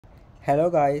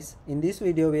Hello guys, in this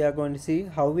video we are going to see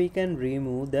how we can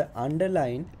remove the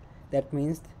underline. That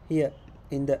means here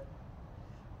in the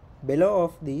below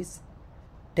of this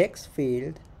text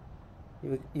field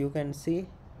you can see.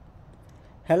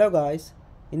 Hello guys,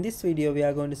 in this video we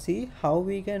are going to see how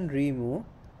we can remove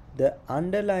the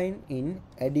underline in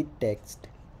edit text.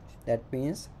 That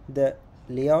means the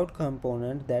layout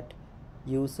component that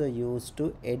user used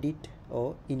to edit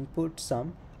or input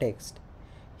some text.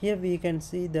 Here we can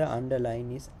see the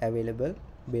underline is available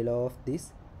below of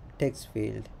this text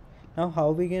field. Now how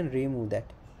we can remove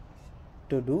that?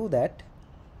 To do that,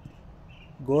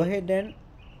 go ahead and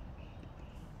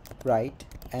write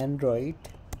Android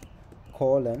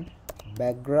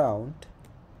background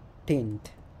tint.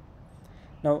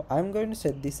 Now I'm going to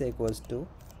set this equals to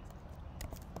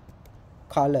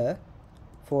color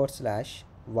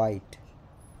 /white.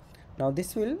 Now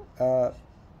this will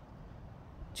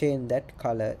change that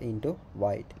color into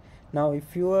white. Now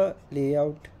if your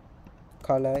layout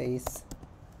color is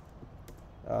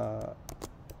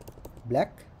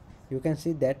black, you can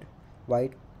see that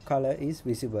white color is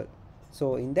visible.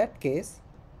 So in that case,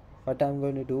 what I'm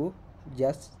going to do,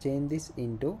 just change this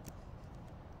into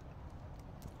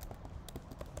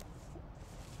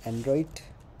Android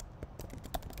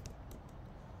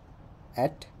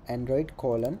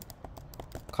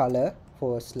color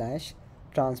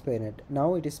 /transparent.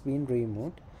 Now it is been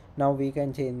removed. Now we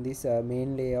can change this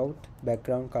main layout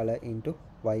background color into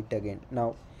white again.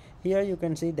 Now here you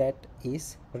can see that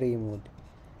is removed.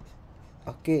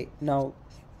 Okay, now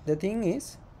the thing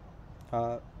is,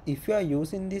 if you are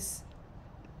using this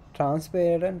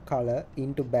transparent color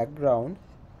into background,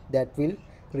 that will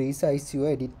resize your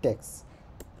edit text.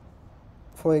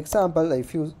 For example,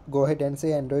 if you go ahead and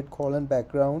say Android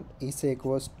background is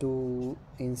equals to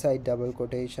inside double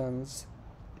quotations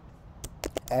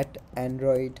at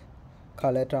Android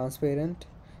color transparent,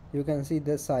 you can see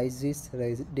the size is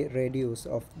reduced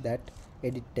of that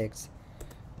edit text.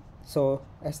 So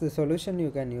as the solution, you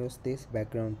can use this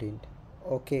background tint.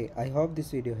 Okay, I hope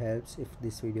this video helps. If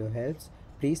this video helps,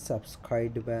 please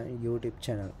subscribe to my YouTube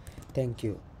channel. Thank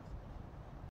you.